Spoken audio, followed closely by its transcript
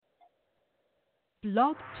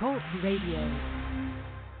Blog Talk Radio.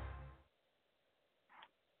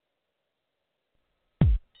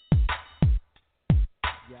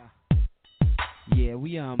 Yeah,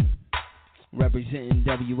 we representing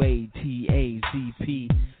WATAZP.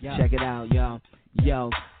 Check it out, y'all. Yo,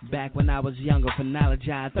 back when I was younger, for knowledge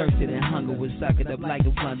I thirsted and hunger was sucking up like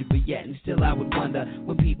a plunger, but yet and still I would wonder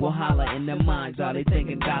when people holler in their minds, are they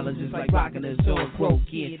thinking dollars is like rocking a sword broke?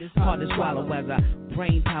 Yeah, it's hard to swallow as our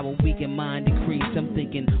brain power weaken, mind decrease. I'm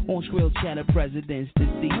thinking on shrill chatter presidents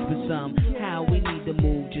deceased, but somehow we need to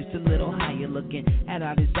move just a little higher, looking at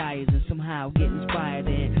our desires and somehow get inspired.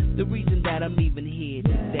 And the reason that I'm even here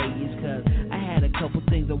today is cause I had a couple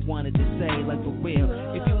things I wanted to say, like for real.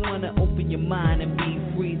 If you wanna open your mind and be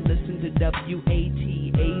free, listen to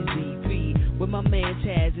WATAZP with my man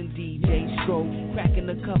Taz and DJ Stroke, cracking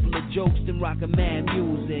a couple of jokes and rocking mad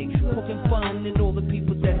music, poking fun at all the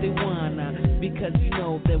people that they wanna, because you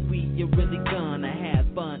know that you're really gonna have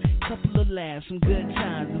fun. Couple of laughs, some good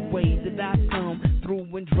times, the way that I come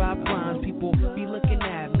through and drop rhymes. People be looking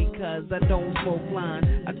at me cause I don't smoke lines,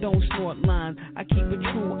 I don't snort lines, I keep it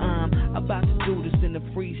true. I'm about to do this in a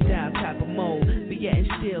freestyle type of mode, but yet and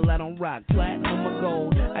still I don't rock platinum or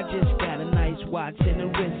gold. I just got a nice watch and a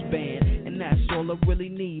wristband, and that's all I really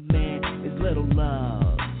need, man, is little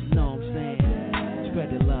love. You know what I'm saying? Spread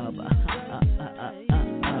the love,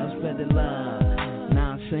 spread the love.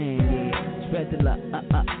 Now I'm saying, yeah, spread the love,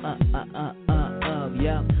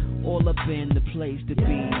 yeah. All up in the place to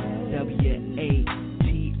be, WATAZP,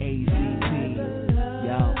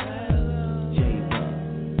 yo. J-Bug,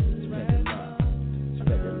 spread the love,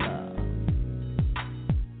 spread the love.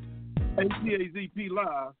 HOTT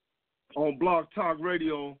Live on Blog Talk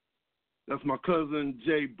Radio. That's my cousin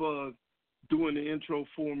J Bug doing the intro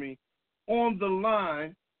for me. On the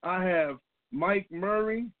line, I have Mike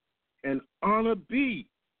Murray and Onna B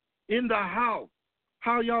in the house.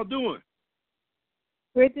 How y'all doing?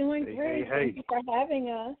 We're doing great. Hey. Thank you for having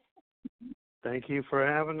us. Thank you for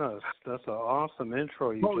having us. That's an awesome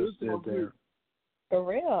intro you just did there. For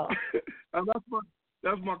real.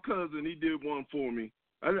 That's my cousin. He did one for me.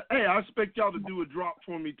 Hey, I expect y'all to do a drop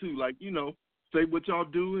for me too. Like, say what y'all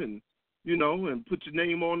do and, and put your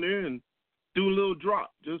name on there and do a little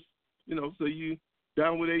drop. Just, so you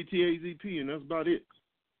down with ATAZP, and that's about it.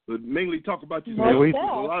 But mainly talk about yourself.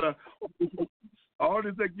 A lot of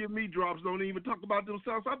artists that give me drops don't even talk about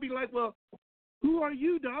themselves. I'll be like, well, who are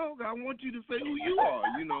you, dog? I want you to say who you are,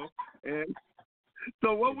 And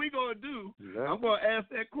so what we going to do, I'm going to ask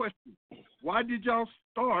that question. Why did y'all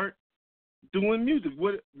start doing music?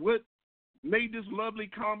 What made this lovely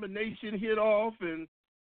combination hit off? And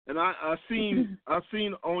I seen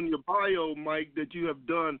on your bio, Mike, that you have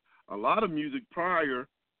done a lot of music prior.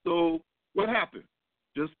 So what happened?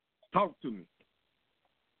 Just talk to me.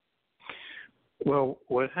 Well,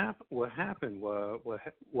 what had happened was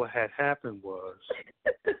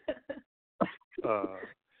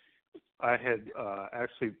I had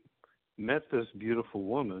actually met this beautiful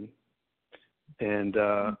woman, and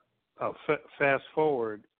fast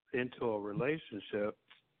forward into a relationship,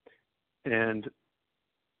 and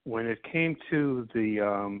when it came to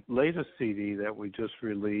the latest CD that we just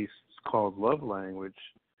released, it's called Love Language,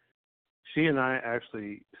 she and I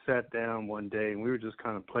actually sat down one day and we were just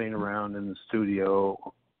kind of playing around in the studio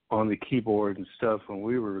on the keyboard and stuff when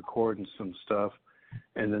we were recording some stuff.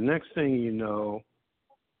 And the next thing you know,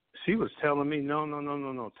 she was telling me,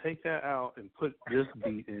 no, take that out and put this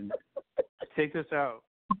beat in. Take this out.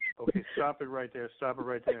 Okay, stop it right there.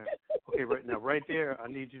 Okay, right there, I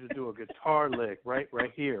need you to do a guitar lick right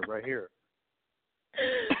here.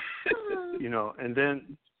 And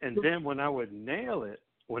then when I would nail it,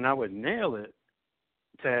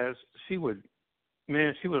 Taz, she would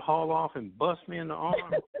haul off and bust me in the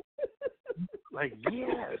arm. Like,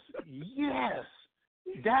 yes,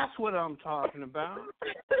 that's what I'm talking about.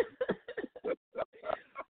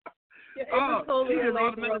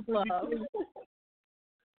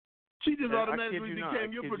 She just automatically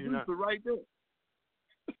became your producer right there.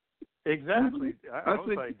 Exactly. I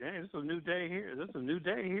was like, dang, this is a new day here.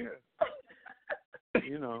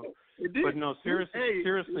 But no, seriously,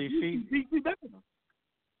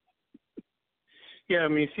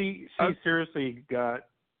 she seriously got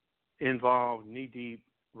involved knee deep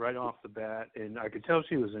right off the bat, and I could tell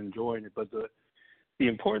she was enjoying it. But the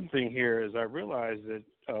important thing here is I realized that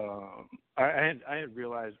I had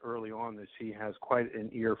realized early on that she has quite an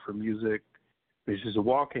ear for music. She's a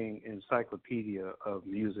walking encyclopedia of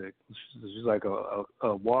music. She's like a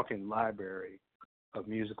walking library of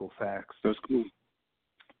musical facts. That's cool.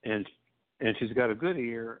 And she's got a good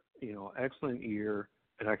ear, excellent ear,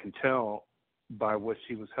 and I can tell by what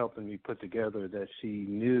she was helping me put together that she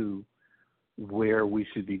knew where we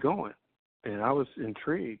should be going. And I was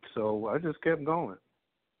intrigued, so I just kept going.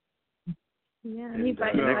 Yeah, he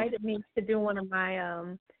invited me to do one of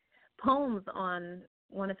my poems on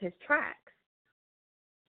one of his tracks.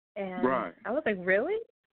 And I was like, really?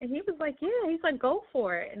 And he was like, yeah. He's like, go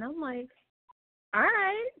for it. And I'm like, all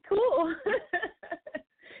right, cool.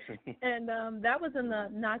 And that was in the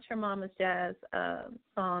Not Your Mama's Jazz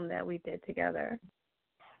song that we did together.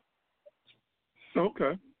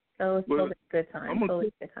 Okay. So it was totally a good time. I'm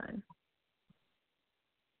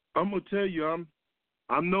going to tell you,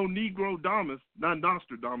 I'm no Negro Damas, not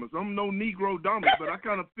Nostradamus. I'm no Negro Damas, but I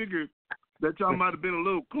kind of figured that y'all might have been a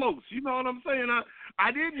little close. You know what I'm saying?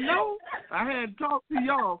 I didn't know. I hadn't talked to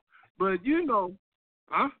y'all, but you know,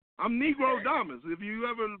 I'm Negro Damas. If you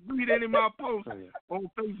ever read any of my posts on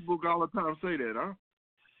Facebook all the time, say that,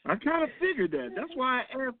 I kind of figured that. That's why I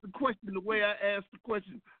asked the question the way I asked the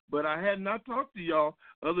question. But I had not talked to y'all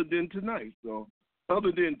other than tonight, so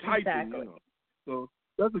other than typing, exactly. You know. So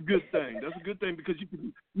that's a good thing. That's a good thing because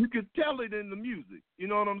you can tell it in the music. You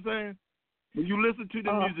know what I'm saying? When you listen to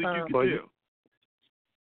the music, you can tell.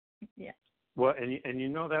 Yeah. Well, and you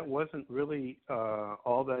know that wasn't really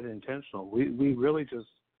all that intentional. We really just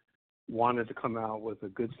wanted to come out with a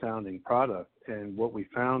good sounding product, and what we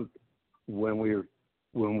found when we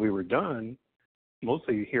were done,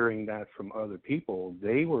 mostly hearing that from other people,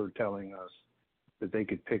 they were telling us that they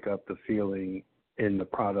could pick up the feeling in the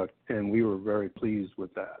product, and we were very pleased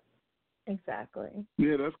with that. Exactly.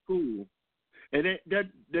 Yeah, that's cool. And that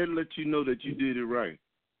lets you know that you did it right.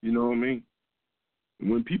 You know what I mean?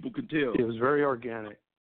 When people could tell. It was very organic.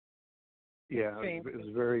 Yeah, it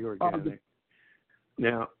was very organic.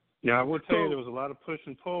 Now, I will tell you there was a lot of push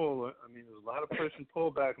and pull. I mean, there was a lot of push and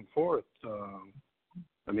pull back and forth.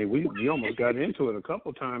 I mean, we almost got into it a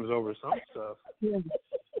couple times over some stuff.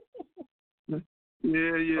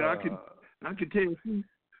 Yeah, I could tell you.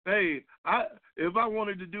 Hey, if I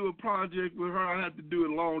wanted to do a project with her, I had to do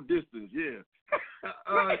it long distance. Yeah.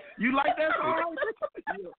 You like that song?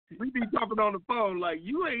 Yeah. We be talking on the phone like,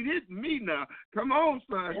 you ain't hitting me now. Come on,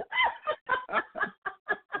 son.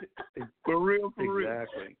 For real.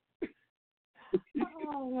 Exactly.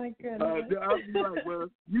 Oh my goodness. I'll be like, well,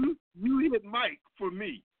 you hit Mike for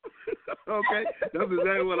me. Okay, that's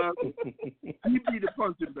exactly what I. He be the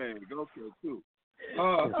punching bag. Okay, cool.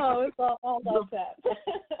 It's all about that.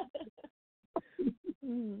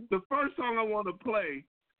 The first song I want to play,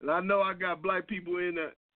 and I know I got black people in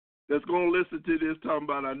that's gonna listen to this talking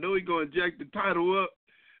about. I know he's gonna jack the title up.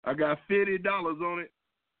 I got $50 on it.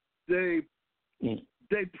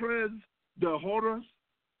 They press the HOTT.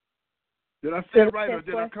 Did I say it right or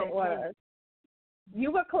did I come close?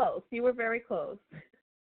 You were close. You were very close.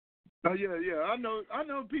 Oh yeah. I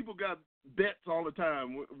know people got bets all the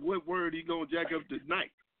time. What word he gonna jack up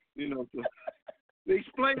tonight? You know. So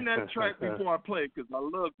explain that track before I play it because I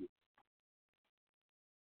loved it.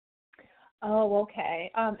 Oh,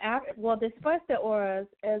 okay. Después de horas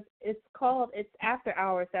it's After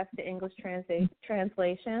Hours. That's the English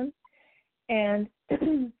translation, and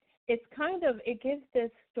it gives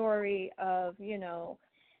this story of you know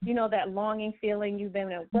that longing feeling. You've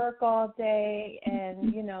been at work all day,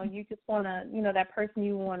 and you just wanna that person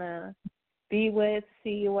you wanna be with,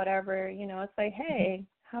 see you, whatever. It's like, hey,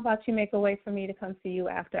 how about you make a way for me to come see you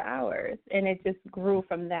after hours? And it just grew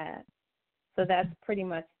from that. So that's pretty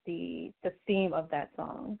much the theme of that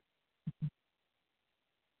song.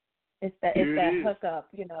 It's that hookup,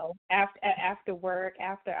 after work,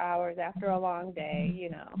 after hours, after a long day,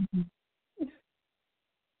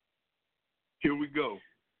 Here we go.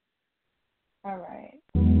 All right.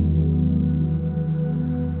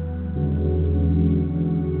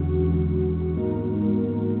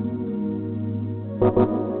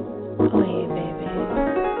 Oye, baby,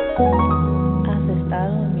 has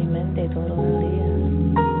estado en mi mente todo el día.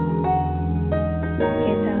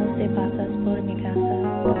 ¿Qué tal si pasas por mi casa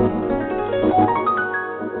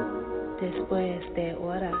después de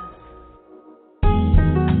horas?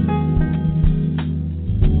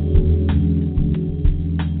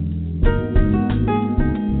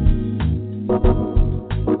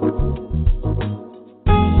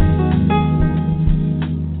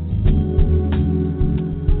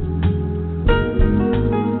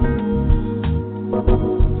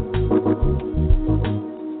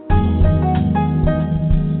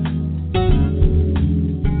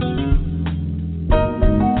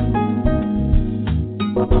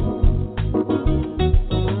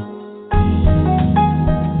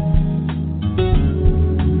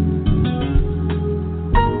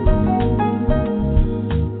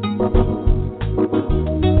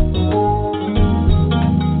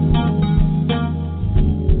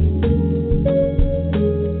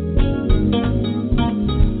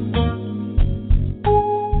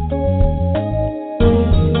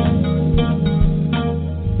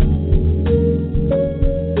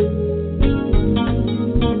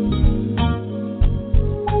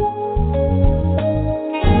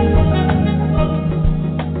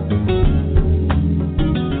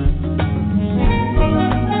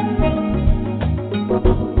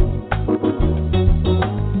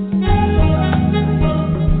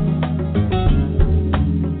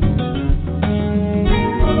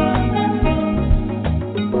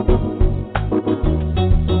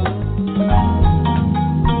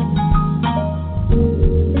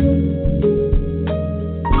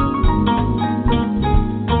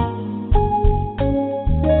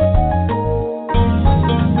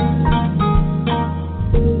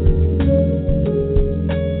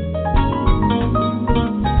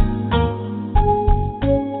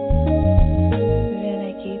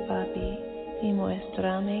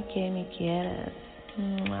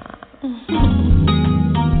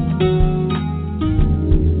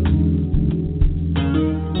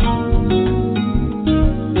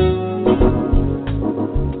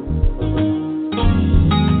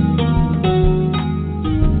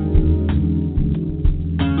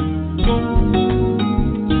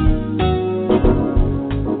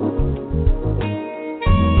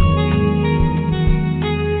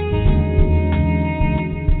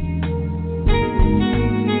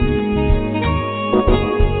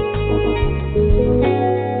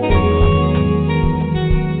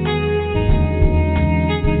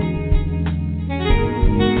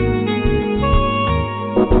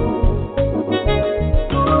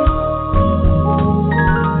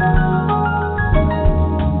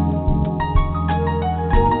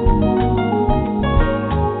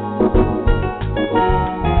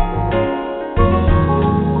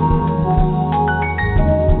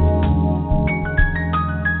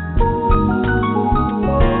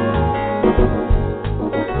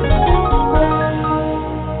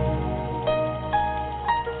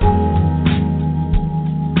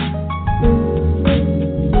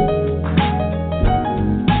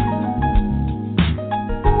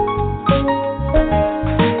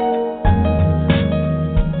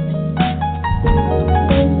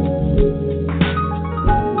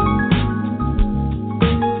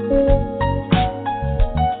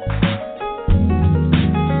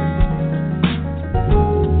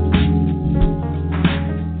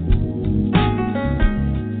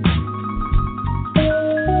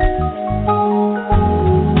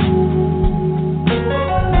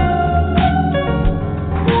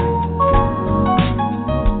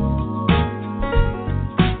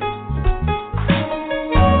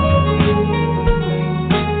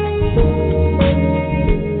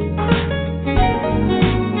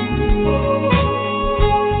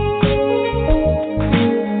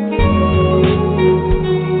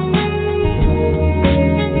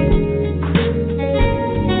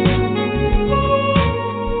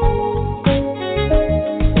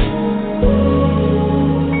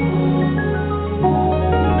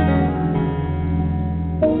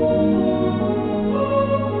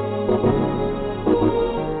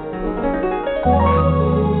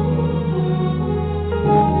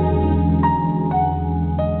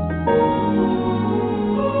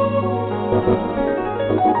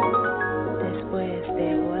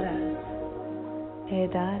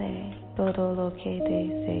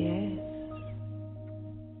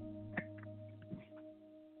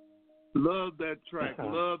 love that track.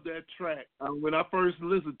 Love that track. When I first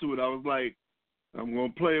listened to it, I was like, I'm gonna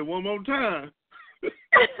play it one more time.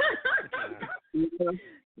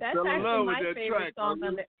 That's actually my favorite song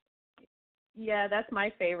on the. Yeah, that's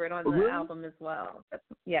my favorite on the album as well.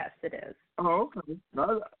 Yes, it is. Oh, okay.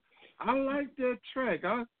 I like that track.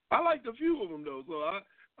 I liked a few of them though, so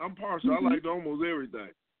I'm partial. Mm-hmm. I liked almost everything.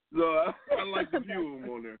 So I liked a few of them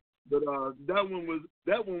on there. But that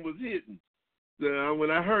one was hitting.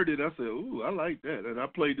 When I heard it, I said, "Ooh, I like that," and I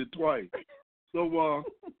played it twice. So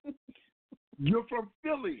you're from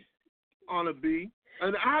Philly, Onna B.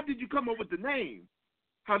 And how did you come up with the name?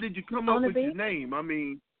 How did you come up with your name? I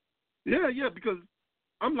mean, yeah, because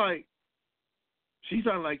I'm like, she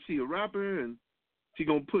sounds like she a rapper and she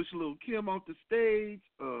gonna push Lil' Kim off the stage.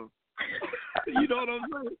 You know what I'm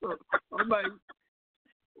saying? So I'm like,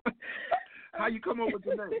 how you come up with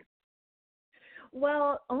the name?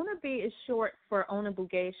 Well, Onna B is short for Onna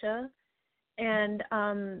Bugeisha, and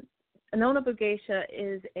an Onna Bugeisha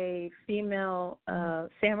is a female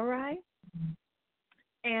samurai.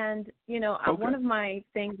 And, you know, one of my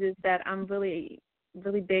things is that I'm really,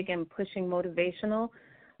 really big in pushing motivational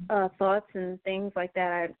thoughts and things like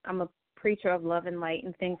that. I'm a preacher of love and light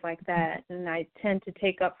and things like that, and I tend to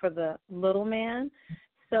take up for the little man.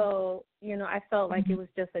 So, you know, I felt like it was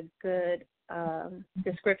just a good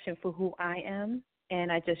description for who I am,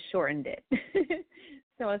 and I just shortened it.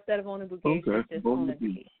 So instead of Onna Bugeisha, it's just Onna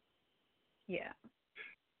B. Yeah.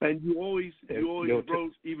 And you always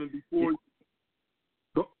wrote even before.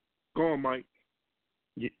 Go on, Mike.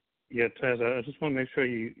 Yeah, Taz. I just want to make sure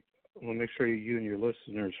you and your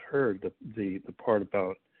listeners heard the part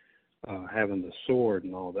about having the sword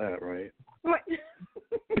and all that, right? What?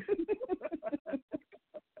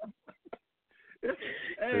 Hey,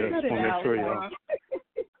 I just want to make sure you.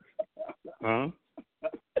 Huh?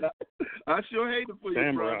 I sure hate it for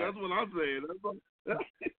you, bro. That's what I'm saying.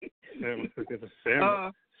 It's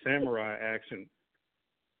a samurai action.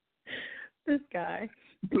 This guy.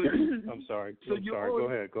 I'm sorry. Go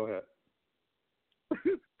ahead.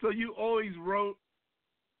 So you always wrote,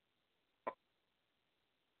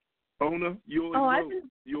 Onna? You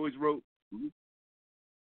always wrote.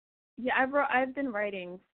 Yeah, I've been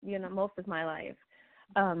writing, you know, most of my life,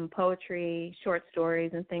 poetry, short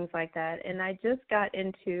stories, and things like that. And I just got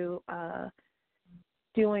into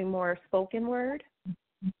doing more spoken word.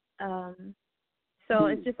 So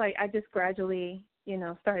it's just like I just gradually, you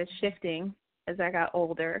know, started shifting as I got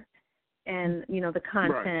older. And, you know, the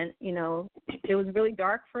content, you know, it was really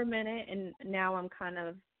dark for a minute, and now I'm kind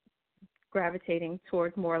of gravitating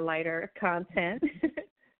towards more lighter content.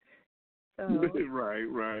 So,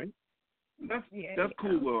 right. That's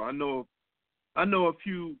cool. Well, I know a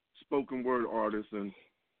few spoken word artists, and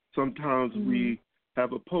sometimes we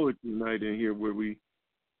have a poetry night in here where we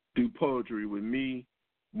do poetry with me.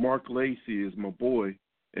 Mark Lacey is my boy,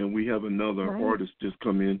 and we have another artist just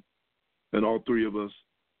come in, and all three of us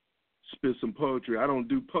spit some poetry. I don't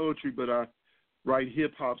do poetry, but I write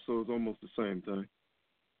hip hop, so it's almost the same thing.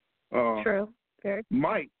 True. Very.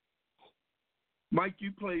 Mike,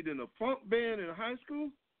 you played in a funk band in high school?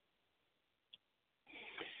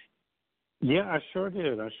 Yeah, I sure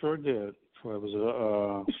did. It was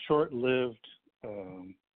a short-lived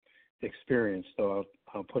experience, though.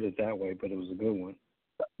 I'll put it that way, but it was a good one.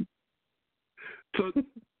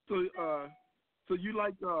 So you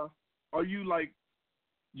like? Are you like?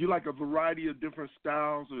 You like a variety of different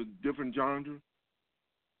styles or different genres?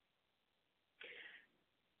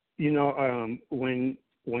 You know, when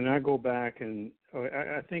I go back, and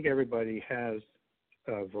I think everybody has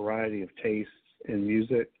a variety of tastes in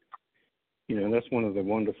music. You know, that's one of the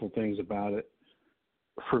wonderful things about it.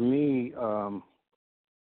 For me, all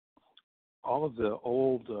of the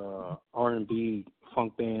old R&B,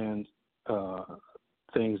 funk band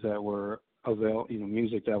things that were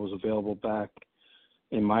music that was available back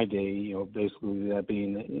in my day, you know, basically that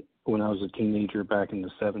being when I was a teenager back in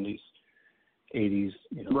the 70s, 80s,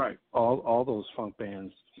 you know, right. All those funk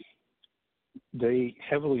bands, they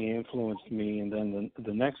heavily influenced me. And then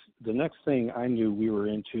the next thing I knew, we were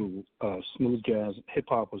into smooth jazz. Hip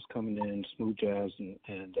hop was coming in, smooth jazz,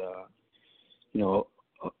 and you know,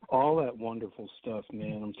 all that wonderful stuff,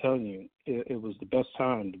 man. I'm telling you, it was the best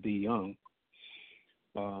time to be young.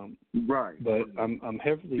 Right. But I'm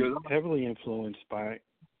heavily influenced by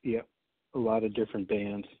a lot of different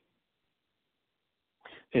bands.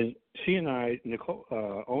 And she and I,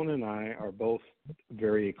 Onna and I, are both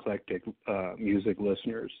very eclectic music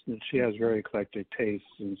listeners. And she has very eclectic tastes,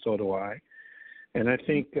 and so do I. And I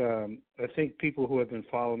think people who have been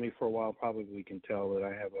following me for a while probably can tell that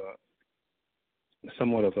I have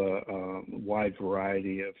somewhat of a wide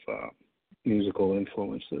variety of musical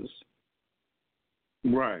influences.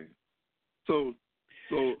 Right. So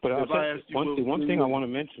but if I asked you one thing I want to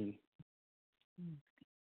mention.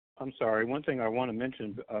 I'm sorry. One thing I want to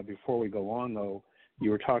mention before we go on, though,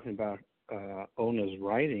 you were talking about Onna's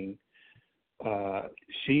writing.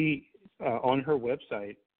 She on her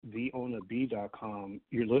website, theonnab.com,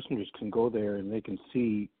 your listeners can go there and they can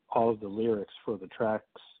see all of the lyrics for the tracks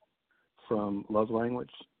from Love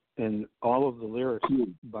Language, and all of the lyrics,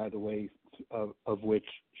 by the way, of which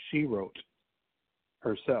she wrote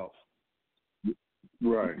herself.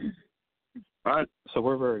 Right. So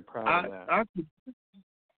we're very proud of that.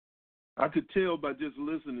 I could tell by just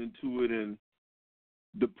listening to it, and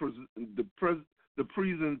the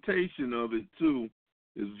presentation of it too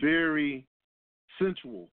is very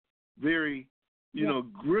sensual, very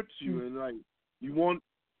grips you, and like you want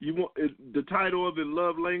it, the title of it,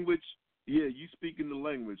 Love Language. Yeah, you speaking the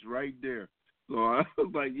language right there. So I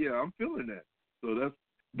was like, yeah, I'm feeling that. So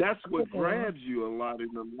that's what grabs you a lot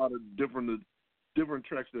in a lot of different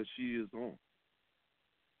tracks that she is on.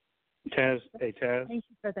 Taz. Thank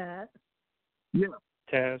you for that. Yeah.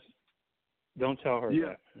 Taz, don't tell her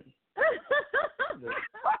that.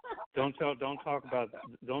 Don't talk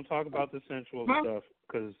about the sensual stuff,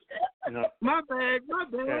 because my bad.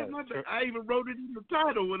 I even wrote it in the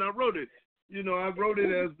title when I wrote it. I wrote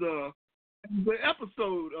it as the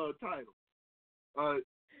episode title.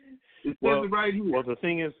 It says it right here. Well, the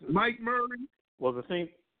thing is, Mike Murray. Well, the thing.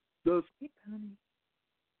 Go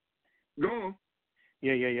on.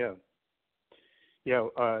 Yeah.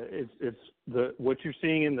 It's what you're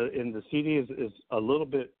seeing in the CD is a little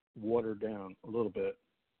bit watered down, a little bit.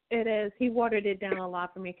 It is. He watered it down a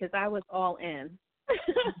lot for me because I was all in.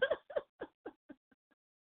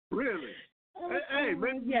 Really? Hey,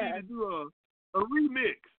 maybe you need to do a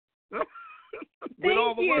remix.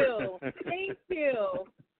 Thank you. Thank you.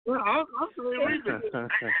 Well, I'm saying remix.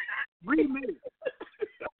 Remix.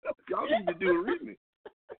 Y'all need to do a remix.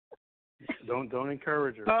 Don't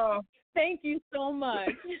encourage her. Thank you so much.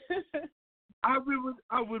 I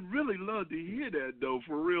would really love to hear that though,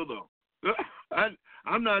 for real though.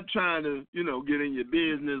 I'm not trying to, get in your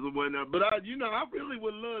business or whatnot, but I really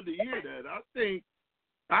would love to hear that.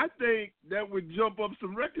 I think that would jump up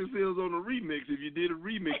some record sales on a remix if you did a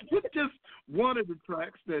remix with just one of the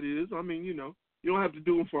tracks. That is, I mean, you don't have to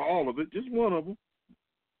do them for all of it, just one of them.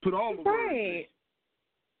 Put all of them. Right.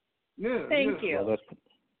 Yeah. Thank you. Well,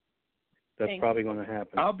 that's probably going to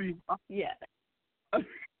happen. I'll be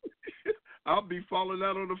falling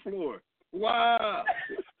out on the floor. Wow.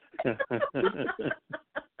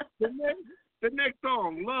 The next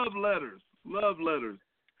song, Love Letters. Love Letters.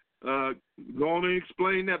 Go on and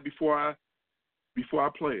explain that before I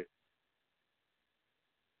play it.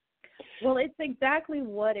 Well, it's exactly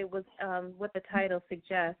what it was. What the title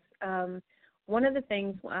suggests. One of the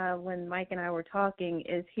things when Mike and I were talking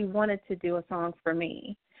is he wanted to do a song for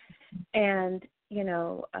me, and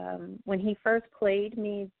when he first played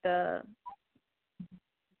me the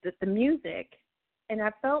music, and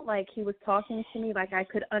I felt like he was talking to me, like I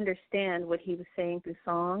could understand what he was saying through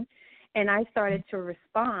song, and I started to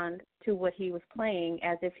respond to what he was playing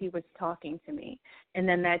as if he was talking to me, and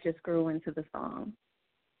then that just grew into the song.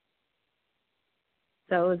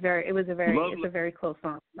 So it's a very close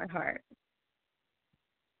song to my heart.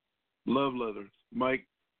 Love Letters, Mike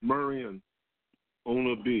Murray and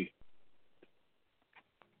Onna B.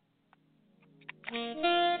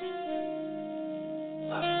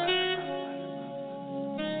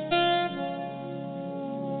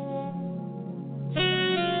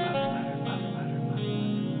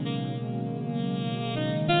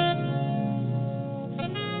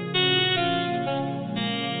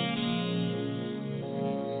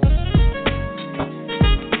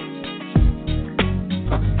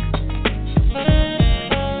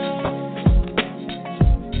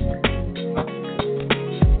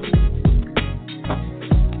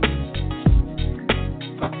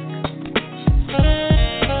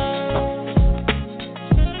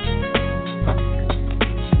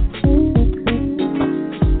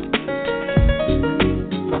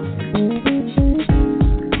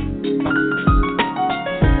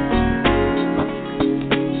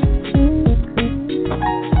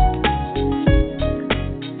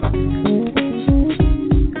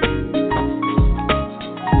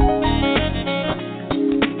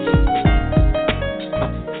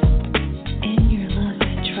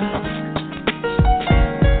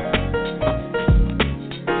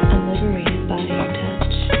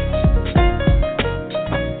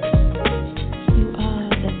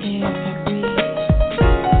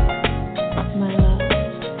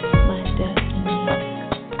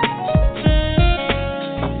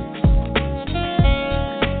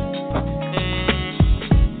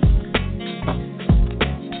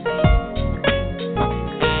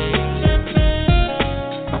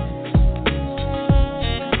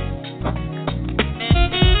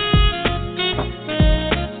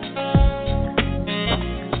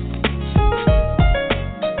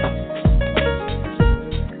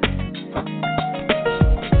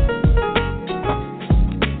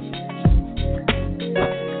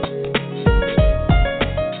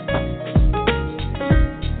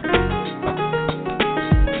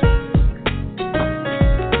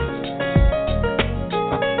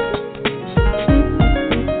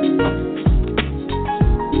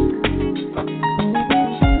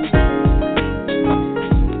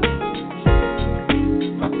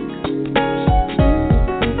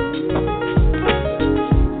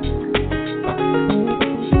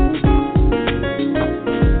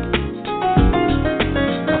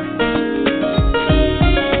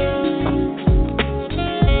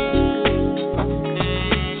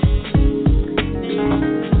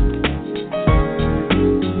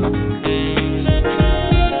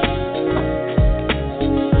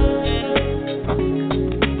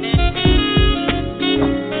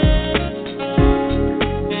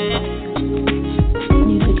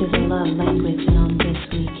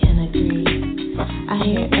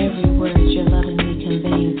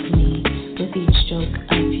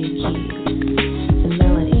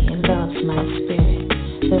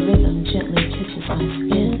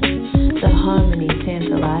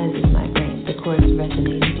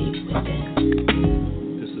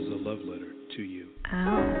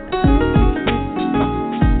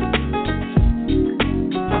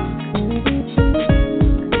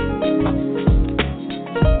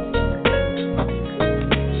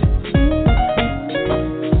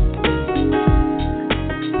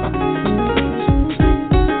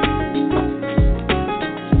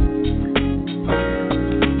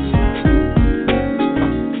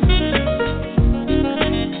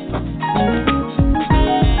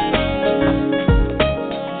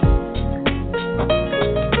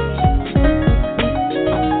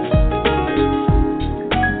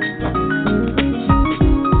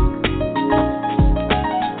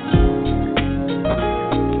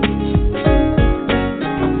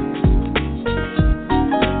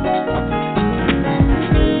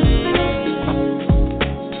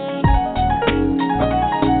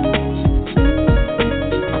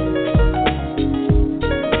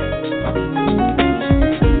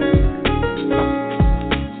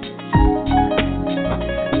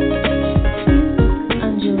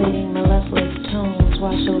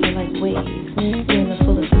 waves, feeling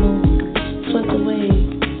full of bloom, swept away,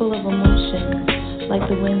 full of emotion, like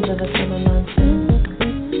the winds of a summer monsoon,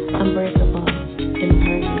 unbreakable,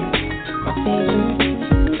 impervious, favored,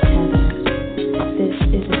 tethered. This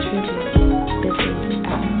is a tribute. This is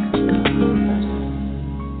our universe.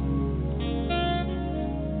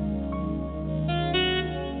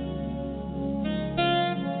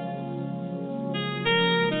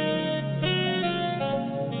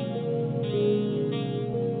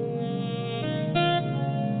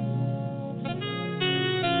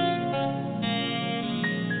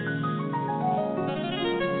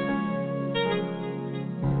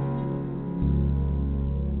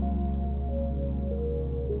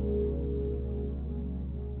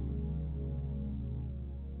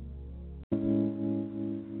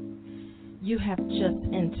 You have just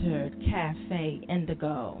entered Cafe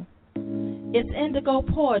Indigo. It's indigo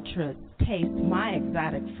poetry. Taste my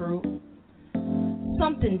exotic fruit.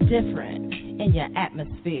 Something different in your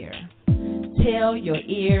atmosphere. Tell your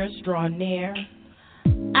ears, draw near.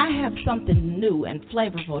 I have something new and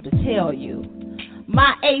flavorful to tell you.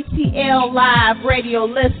 My ATL Live radio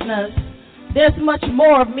listeners, there's much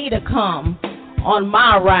more of me to come on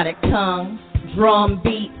my erotic tongue. Drum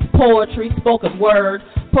beats, poetry, spoken word,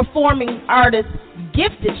 performing artist,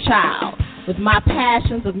 gifted child, with my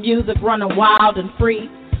passions of music running wild and free.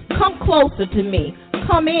 Come closer to me,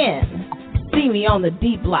 come in, see me on the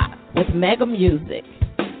D Block with Mega Music.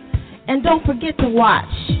 And don't forget to watch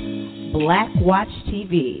Black Watch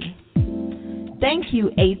TV. Thank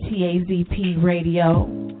you, ATAZP Radio,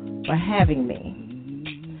 for having me.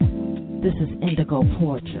 This is Indigo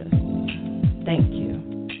Poetry. Thank you.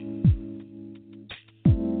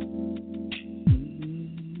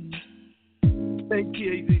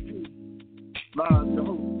 TAZP, live, the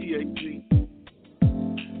host, TAZ.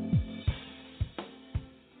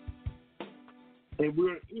 And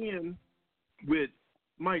we're in with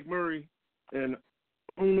Mike Murray and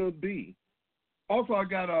Onna B. Also, I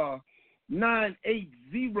got a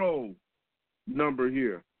 980 number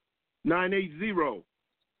here. 980.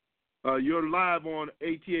 You're live on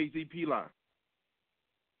ATAZP Live.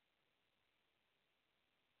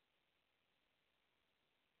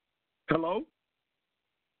 Hello?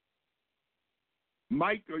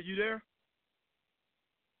 Mike, are you there?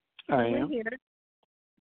 I am. Here.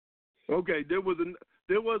 Okay, there was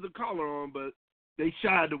a caller on, but they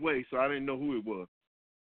shied away, so I didn't know who it was.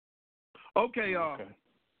 Okay,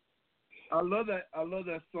 I love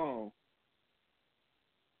that song,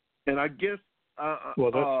 and I guess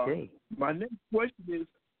well, that's good. My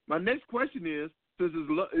next question is, since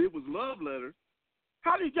it was love letters,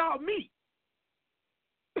 how did y'all meet?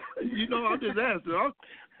 You know, I'm just asking.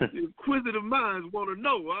 Inquisitive minds want to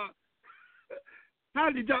know. How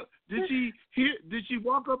did y'all? Did she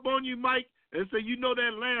walk up on you, Mike, and say, you know,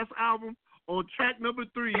 that last album on track number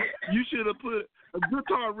 3, you should have put a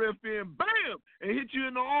guitar riff in, bam, and hit you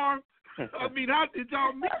in the arm? I mean, how did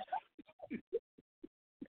y'all meet?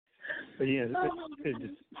 But yeah,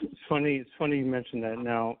 it's funny. It's funny you mentioned that.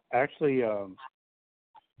 Now, actually,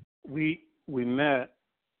 we met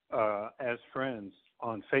as friends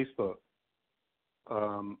on Facebook,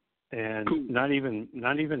 and cool. not even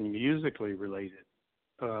musically related.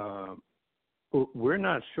 We're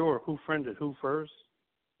not sure who friended who first,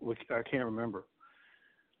 which I can't remember.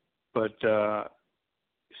 But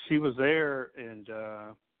she was there, and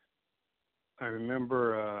I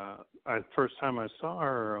remember the first time I saw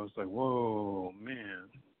her, I was like, "Whoa, man,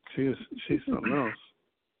 she's something else."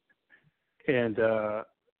 And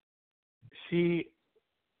she,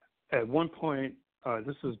 at one point,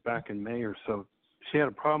 this was back in May or so, she had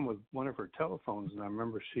a problem with one of her telephones, and I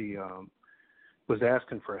remember she was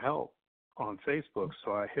asking for help on Facebook,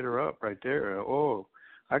 so I hit her up right there. Oh,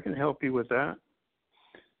 I can help you with that.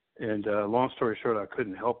 And long story short, I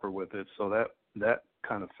couldn't help her with it, so that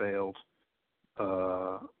kind of failed.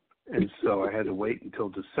 And so I had to wait until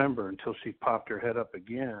December until she popped her head up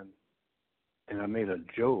again, and I made a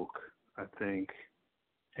joke, I think,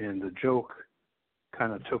 and the joke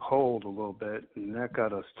kind of took hold a little bit, and that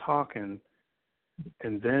got us talking.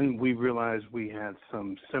 And then we realized we had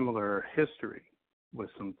some similar history with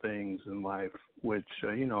some things in life, which,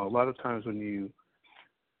 you know, a lot of times when you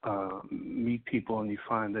meet people and you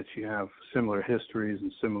find that you have similar histories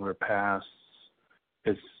and similar pasts,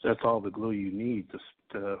 that's all the glue you need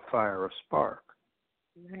to fire a spark.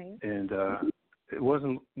 Right. And it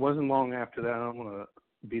wasn't long after that. I don't want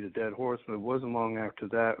to beat a dead horse, but it wasn't long after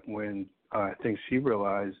that when I think she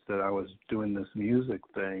realized that I was doing this music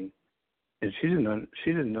thing, and she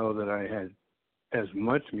didn't know that I had as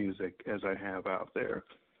much music as I have out there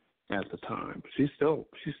at the time. She's still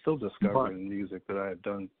discovering music that I had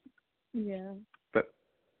done Yeah. but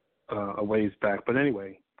a ways back. But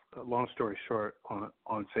anyway, long story short,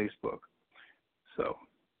 on Facebook. So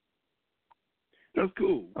that's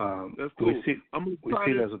cool. That's cool. We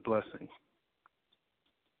see it as a blessing.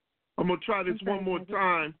 I'm gonna try this one more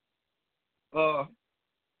time.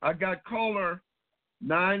 I got caller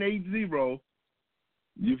 980.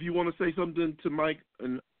 If you want to say something to Mike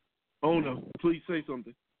and Onna, please say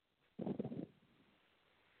something.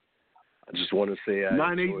 I just want to say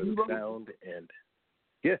I enjoy the sound and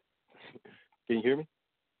yeah. Can you hear me?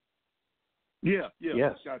 Yeah.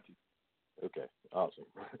 Yes. Got you. Okay, awesome.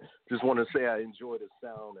 Just want to say I enjoy the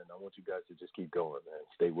sound and I want you guys to just keep going, man.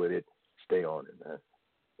 Stay with it, stay on it, man.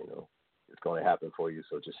 You know, it's going to happen for you,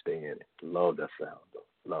 so just stay in it. Love that sound, though.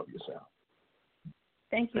 Love your sound.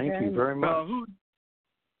 Thank you very much.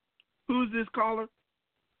 Who's this caller?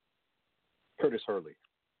 Curtis Hurley.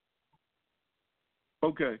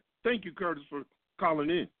 Okay. Thank you, Curtis, for calling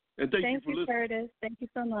in. And thank you for listening. Curtis. Thank you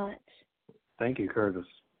so much. Thank you, Curtis.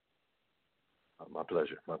 My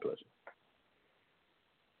pleasure. My pleasure.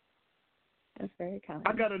 That's very kind.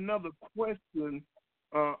 I got another question.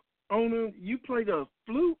 Onna, you played a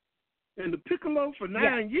flute and the piccolo for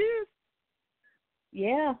 9 years?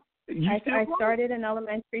 Yeah. I started in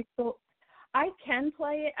elementary school. I can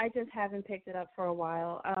play it. I just haven't picked it up for a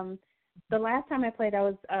while. The last time I played, I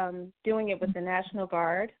was doing it with the National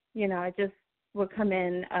Guard. You know, I just would come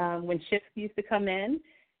in when shifts used to come in,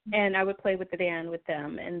 and I would play with the band with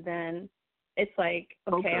them. And then it's like,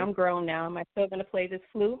 okay. I'm grown now. Am I still going to play this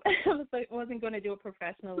flute? I wasn't going to do it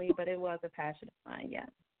professionally, but it was a passion of mine, yes.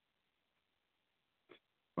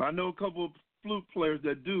 I know a couple of flute players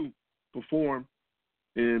that do perform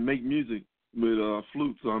and make music with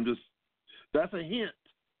flute, so that's a hint.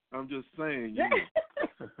 I'm just saying, you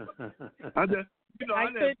know. I just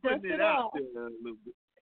putting it out there a little bit.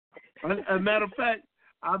 As a matter of fact,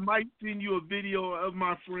 I might send you a video of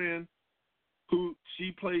my friend who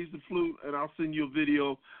she plays the flute, and I'll send you a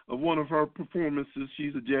video of one of her performances.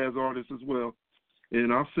 She's a jazz artist as well,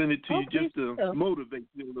 and I'll send it to you just to motivate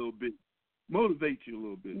you a little bit.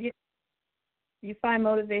 Yeah. You find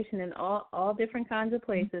motivation in all different kinds of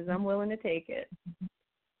places. I'm willing to take it.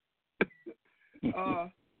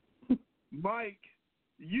 Mike,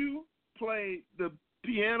 you play the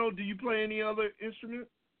piano. Do you play any other instrument?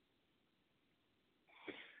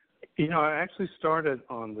 You know, I actually started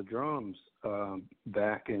on the drums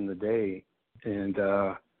back in the day, and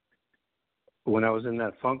when I was in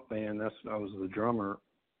that funk band, I was the drummer.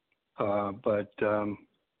 But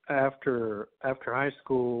after high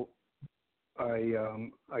school,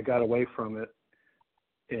 I got away from it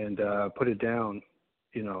and put it down,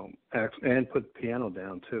 you know, and put the piano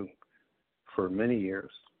down too for many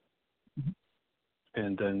years,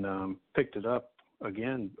 and then picked it up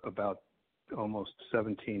again about almost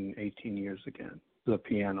 17, 18 years again, the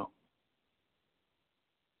piano.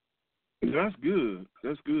 That's good.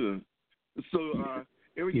 So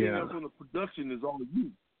everything else on the production is all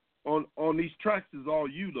you. On these tracks is all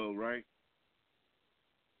you though, right?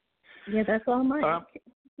 Yeah, that's all Mike.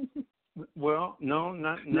 Well, no,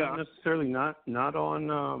 not necessarily. Not on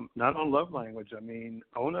Love Language. I mean,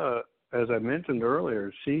 Onna, as I mentioned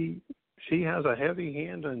earlier, she has a heavy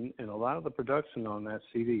hand in a lot of the production on that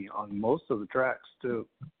CD, on most of the tracks too.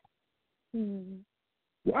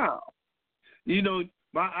 Wow. You know,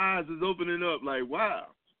 my eyes is opening up like, wow.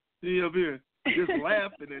 See up here just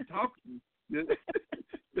laughing and talking.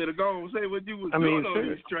 Better go and say what you was doing on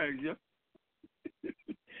these tracks, yeah.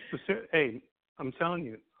 Hey, I'm telling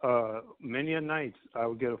you, many a nights I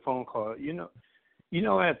would get a phone call. You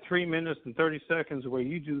know, at 3 minutes and 30 seconds where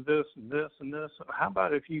you do this and this and this, how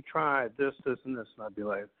about if you try this, this, and this? And I'd be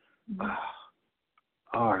like,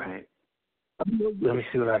 all right, let me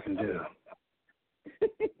see what I can do.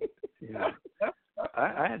 Yeah,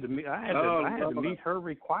 I had to meet her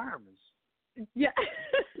requirements. Yeah.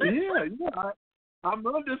 Yeah.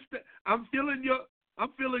 I'm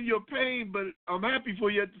feeling your pain, but I'm happy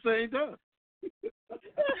for you at the same time.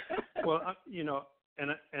 Well, you know,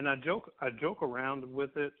 and I joke around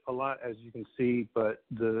with it a lot, as you can see, but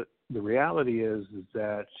the reality is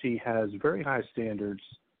that she has very high standards,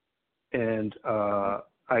 and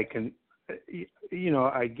I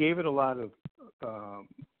gave it a lot of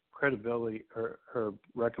credibility. Her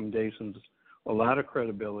recommendations, a lot of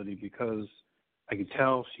credibility, because I could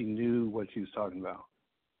tell she knew what she was talking about,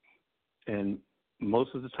 and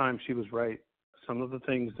most of the time she was right. Some of the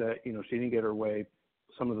things that she didn't get her way.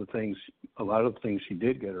 A lot of the things she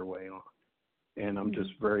did get her way on, and I'm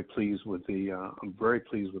just very pleased with the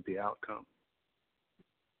outcome.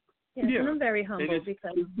 Yeah, and I'm very humble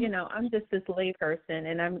because I'm just this lay person,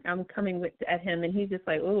 and I'm coming at him, and he's just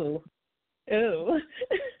like, ooh, Ooh.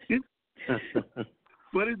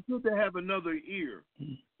 But it's good to have another ear,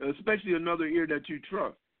 especially another ear that you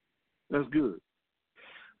trust. That's good.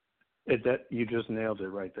 That you just nailed it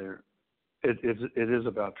right there. It is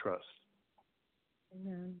about trust.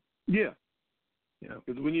 Mm-hmm. Yeah. Yeah.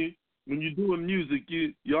 Because when you're doing music,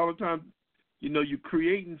 you all the time, you're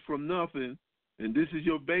creating from nothing, and this is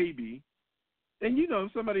your baby, and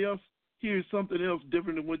if somebody else hears something else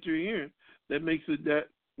different than what you're hearing, that makes it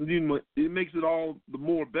makes it all the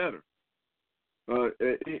more better.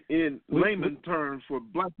 In layman terms, for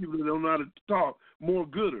black people that don't know how to talk, more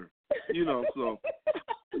gooder, so.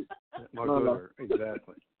 More gooder,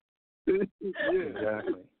 exactly. Yeah.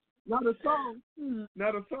 Exactly. Not a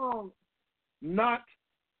song,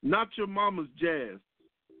 not your mama's jazz.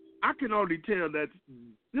 I can already tell that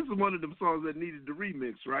this is one of them songs that needed the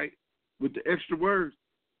remix, right? With the extra words.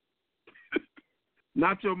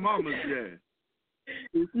 Not your mama's jazz.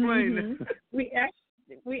 Explain that.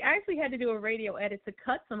 We actually had to do a radio edit to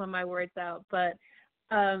cut some of my words out, but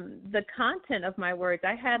the content of my words,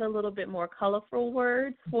 I had a little bit more colorful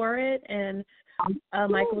words for it, and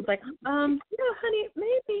Michael was like, honey,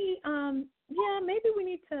 maybe we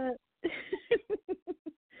need to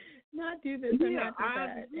not do this and not do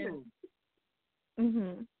that.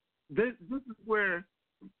 And, This is where,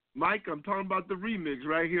 Mike, I'm talking about the remix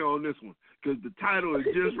right here on this one, because the title is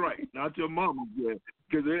just right. Not your mama,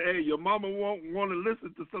 because your mama won't want to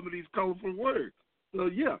listen to some of these colorful words. So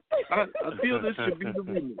yeah, I feel this should be the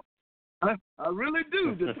remix. I really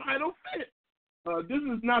do. The title fit. This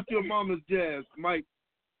is not your mama's jazz, Mike.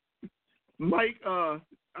 Mike,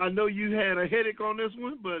 I know you had a headache on this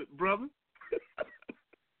one, but brother,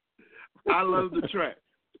 I love the track.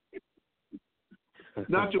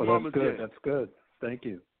 Not your mama's jazz. That's good. Thank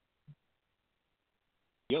you.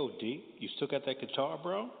 Yo, D, you still got that guitar,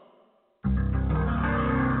 bro?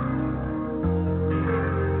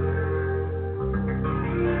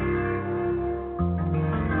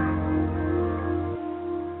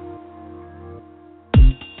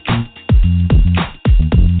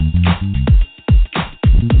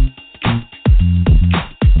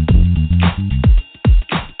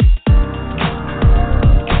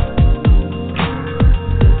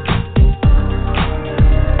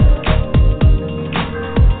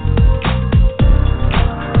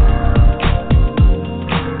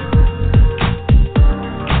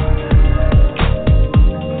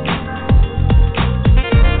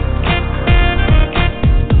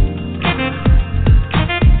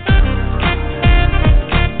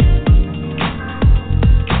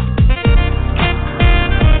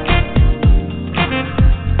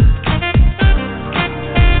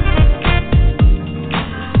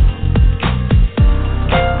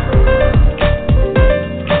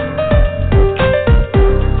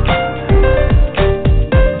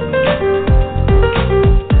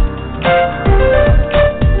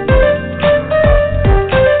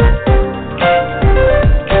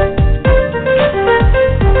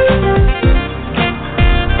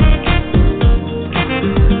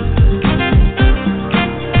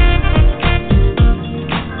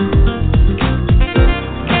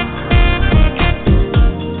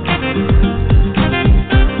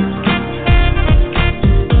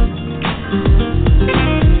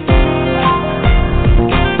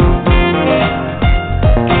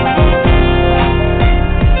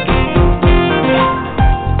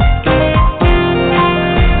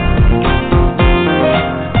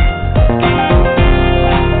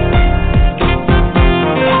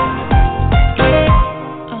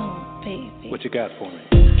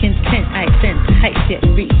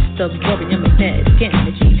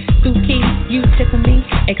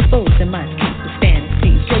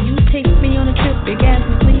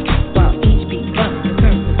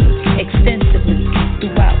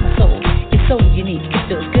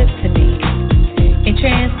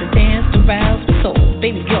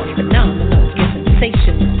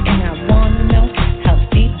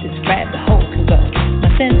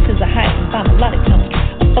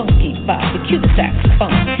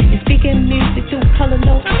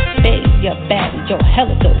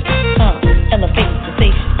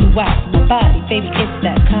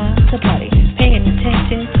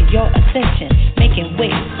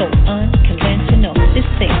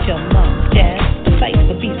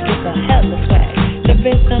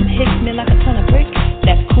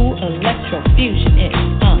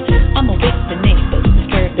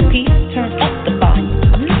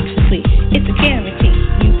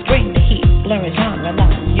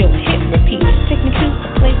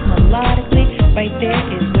 Right there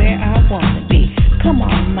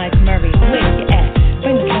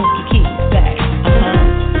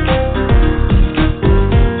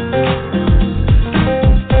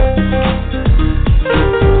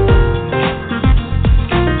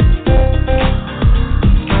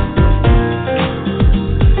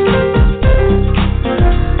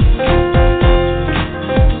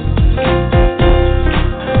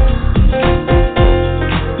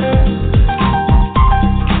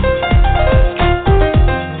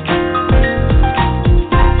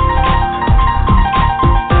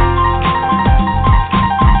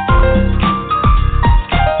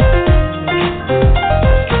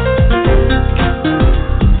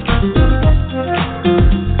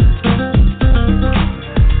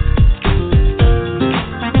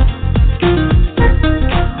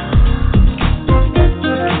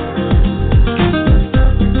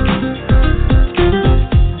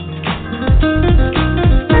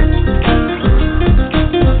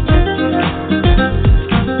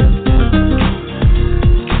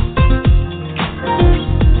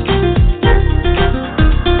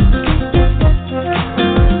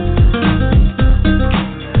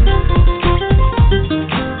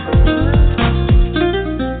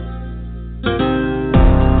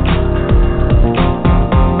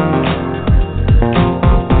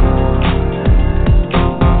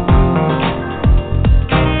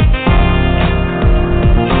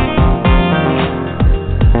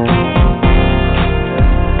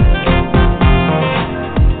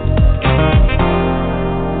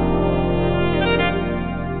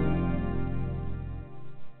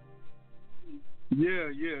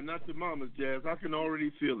Yeah, not your mama's jazz. I can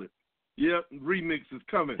already feel it. Yep, remix is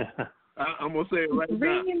coming. I'm gonna say it right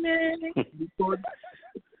now.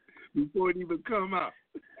 Before it even come out.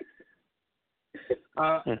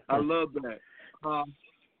 I love that.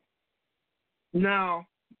 Now,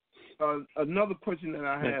 another question that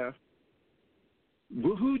I have: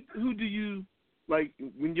 who do you like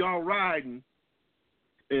when y'all riding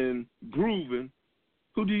and grooving?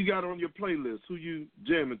 Who do you got on your playlist? Who you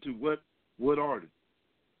jamming to? What artist?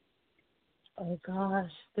 Oh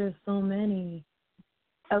gosh, there's so many.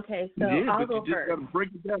 Okay, so yeah, I'll but go you just first. gotta break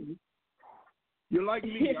it down. You're like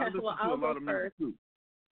me. I listen to I'll a lot of music too.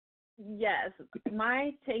 Yes,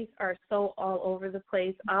 my tastes are so all over the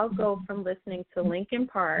place. I'll go from listening to Linkin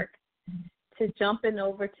Park to jumping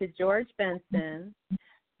over to George Benson.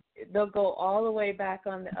 They'll go all the way back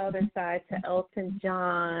on the other side to Elton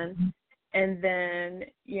John. And then,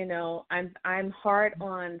 you know, I'm hard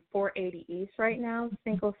on 480 East right now.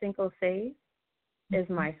 Cinco Cinco Seis is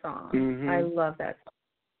my song. Mm-hmm. I love that song.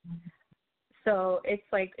 So it's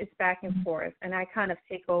like it's back and forth, and I kind of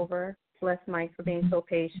take over. Bless Mike for being so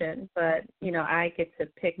patient, but you know I get to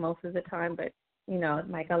pick most of the time. But you know,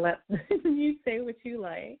 Mike, I'll let you say what you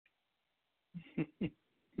like.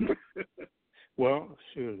 Well,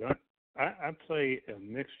 shoot, I play a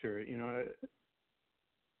mixture. You know,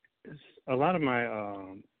 it's a lot of my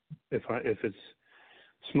if it's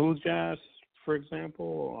smooth jazz, for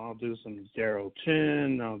example, I'll do some Daryl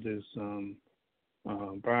Chin. I'll do some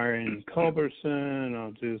Brian Culberson.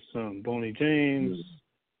 I'll do some Boney James.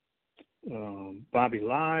 Bobby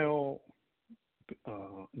Lyle,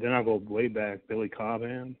 then I'll go way back, Billy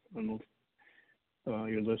Cobham. I don't know if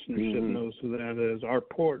your listenership knows who that is. Art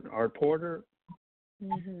Porter.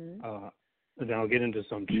 Mm-hmm. And then I'll get into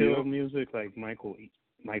some chill music like Michael E.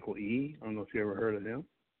 I don't know if you ever heard of him.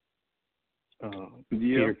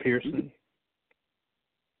 Peter Pearson.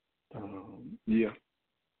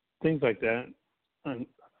 Things like that. And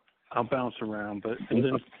I'll bounce around, but and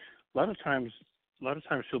then a lot of times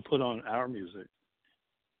she'll put on our music.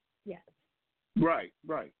 Yes. Right.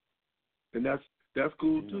 And that's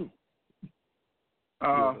cool too.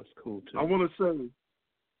 That's cool too. I want to say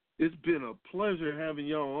it's been a pleasure having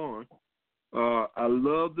y'all on. I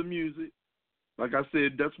love the music. Like I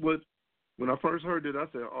said, that's what when I first heard it, I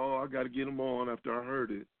said, "Oh, I got to get them on." After I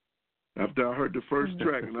heard it, after I heard the first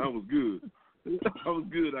track, and I was good.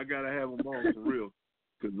 I got to have them on for real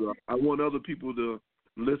because I want other people to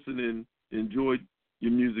listen and enjoy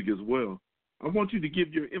your music as well. I want you to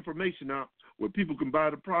give your information out where people can buy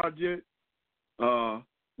the project,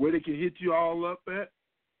 where they can hit you all up at,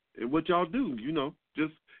 and what y'all do. You know,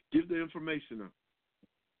 just give the information out.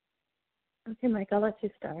 Okay, Mike, I'll let you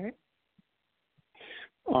start.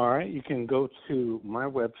 All right, you can go to my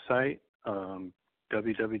website,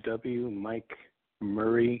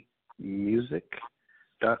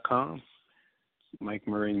 www.mikemurraymusic.com,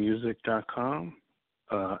 mikemurraymusic.com.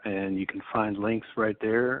 And you can find links right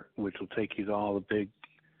there, which will take you to all the big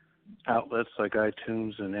outlets like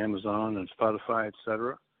iTunes and Amazon and Spotify,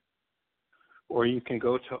 etc. Or you can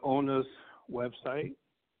go to Onna's website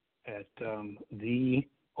at the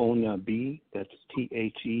Onna B, that's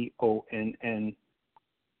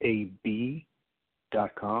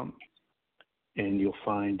TheOnnab.com, and you'll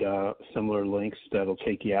find similar links that'll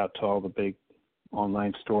take you out to all the big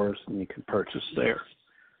online stores, and you can purchase there,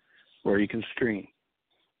 or you can stream.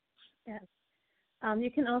 Yes. You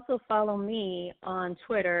can also follow me on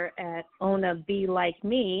Twitter at Onna Be Like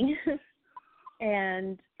Me,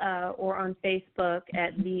 and or on Facebook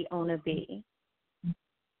at The Onna B.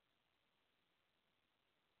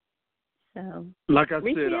 So, like I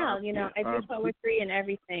reach said, me out. You know, I do poetry and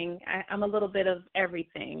everything. I'm a little bit of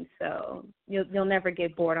everything, so you'll never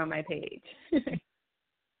get bored on my page.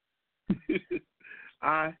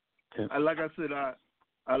 I like I said, I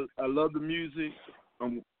love the music.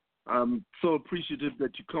 I'm so appreciative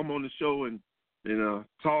that you come on the show and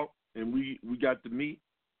talk, and we got to meet.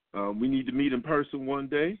 We need to meet in person one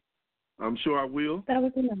day. I'm sure I will. That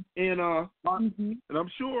was enough. And and I'm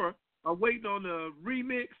sure I'm waiting on a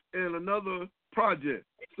remix and another project.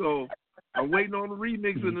 So I'm waiting on a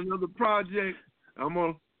remix and another project. I'm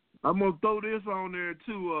gonna throw this on there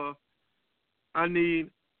too. I need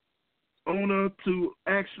Onna to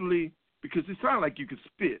actually, because it sounds like you can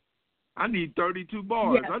spit. I need 32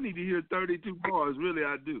 bars. Yes. I need to hear 32 bars. Really,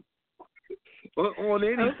 I do. On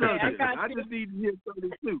any subject. I just need to hear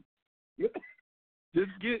 32.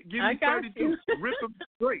 Just give me 32. Rip them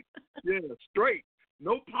straight. Yeah, straight.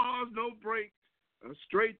 No pause, no break.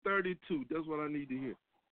 Straight 32. That's what I need to hear.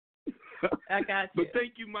 I got you. But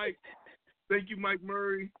thank you, Mike. Thank you, Mike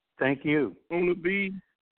Murray. Thank you. Onna B.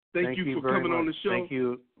 Thank you for coming on the show. Thank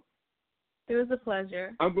you. It was a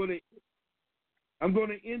pleasure. I'm gonna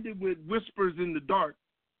end it with Whispers in the Dark,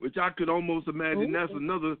 which I could almost imagine that's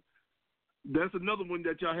another one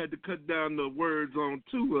that y'all had to cut down the words on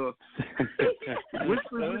too.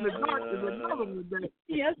 Whispers in the Dark is another one that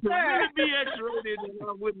yes, could sir. really be X-rated, and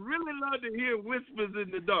I would really love to hear Whispers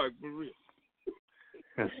in the Dark for real.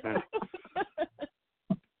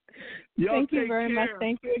 Thank you very much.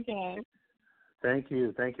 Thank you again. Thank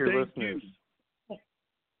you. Thank your listeners. You.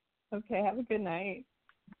 Okay, have a good night.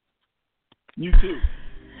 You too.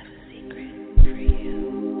 Have a secret.